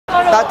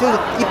나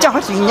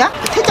입장할 수 있냐?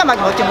 퇴짜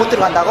맞으면 어째 못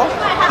들어간다고?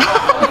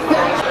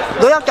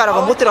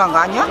 노약자라고 못 들어간 거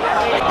아니야?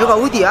 여기가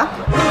어디야?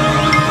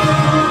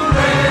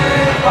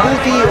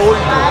 무비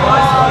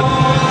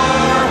올드.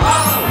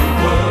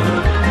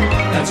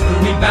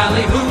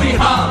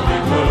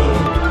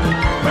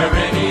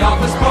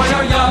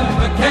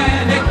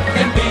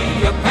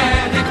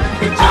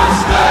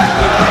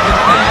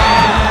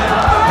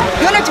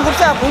 연애증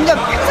없어갖고 운전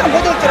항상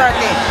못할 줄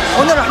알았더니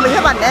오늘 한번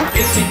해봤네.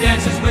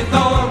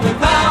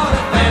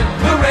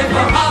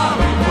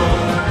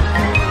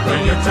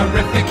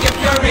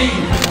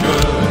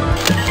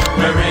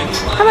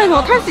 할머니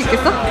저거 탈 수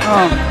있겠어?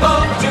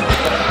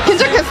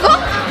 괜찮겠어?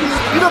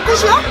 이거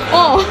끝이야?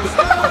 어.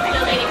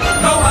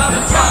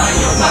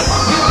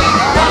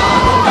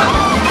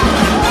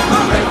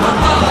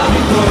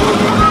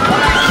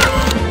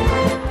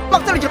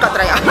 막 떨어질 것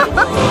같더라 야.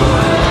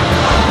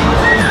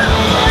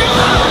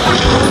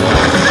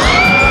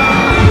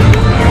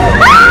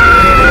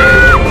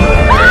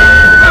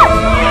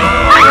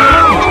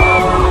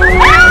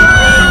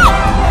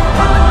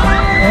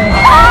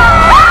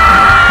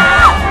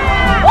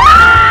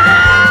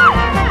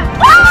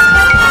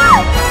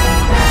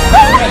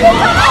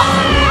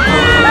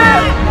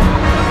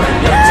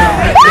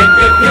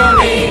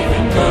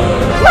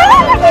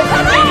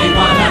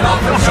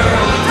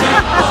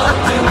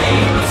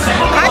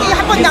 간이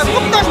한 번 나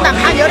푹 떠있다.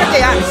 간 여러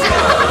개야.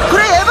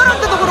 그래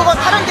에버랜드도 그러고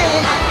다른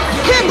데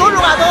해 놀러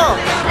가도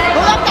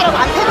노약자라고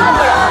안 태우는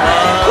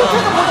거야.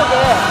 그렇게도 못하게.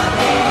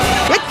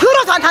 왜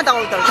들어서 안 탄다고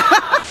그러더라.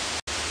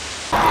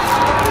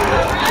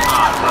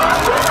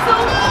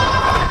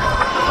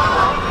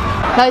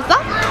 맛있어?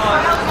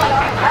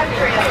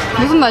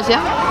 무슨 맛이야?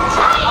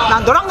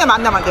 난 노랑내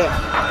만나면 돼.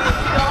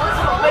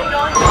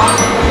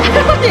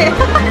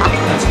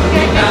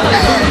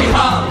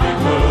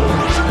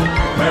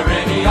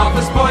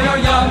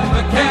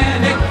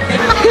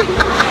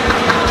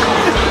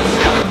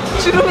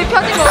 주름이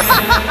펴지고.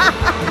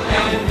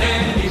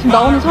 지금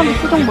나오는 사람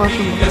표정 봐.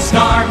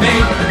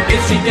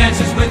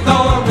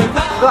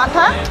 너 안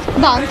타?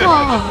 나 안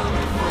타.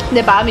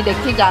 내 마음이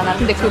내키지 않아.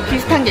 근데 그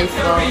비슷한 게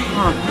있어.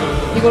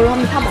 이걸로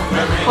한번 타봐.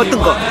 어떤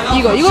거?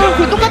 이거랑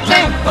그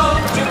똑같대.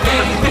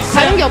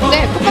 다른 게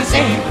없대.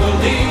 똑같대.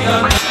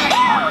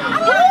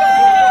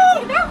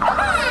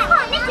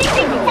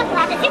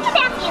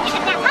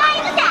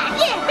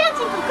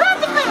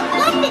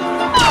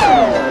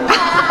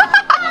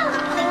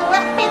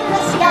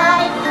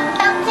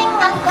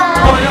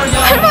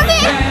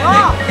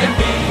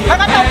 잘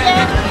갔다 올게.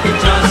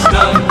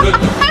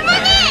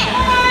 할머니!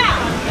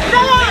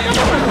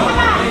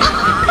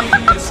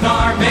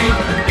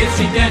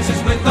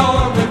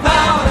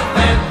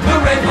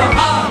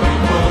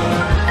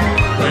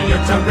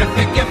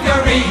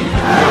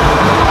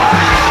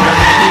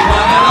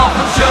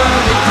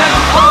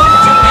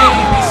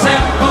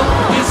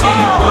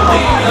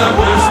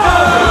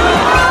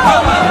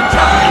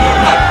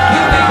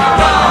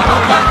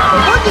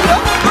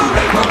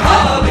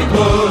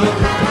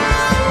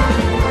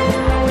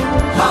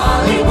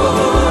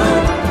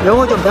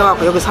 영어 좀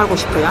배워갖고 여기 살고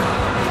싶어요.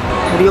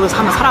 우리 여기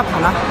사면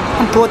살아보나?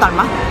 한 두어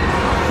달만?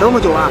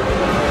 너무 좋아.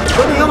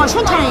 너도 영어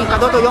순천이니까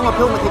너도 영어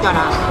배우면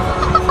되잖아.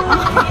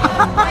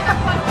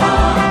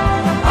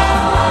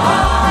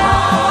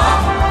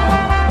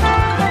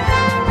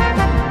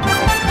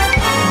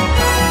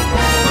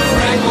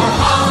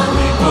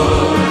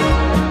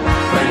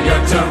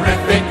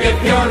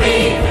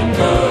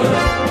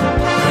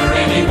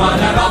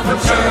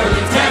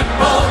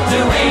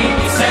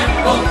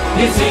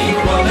 Is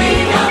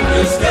equally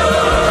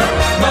understood.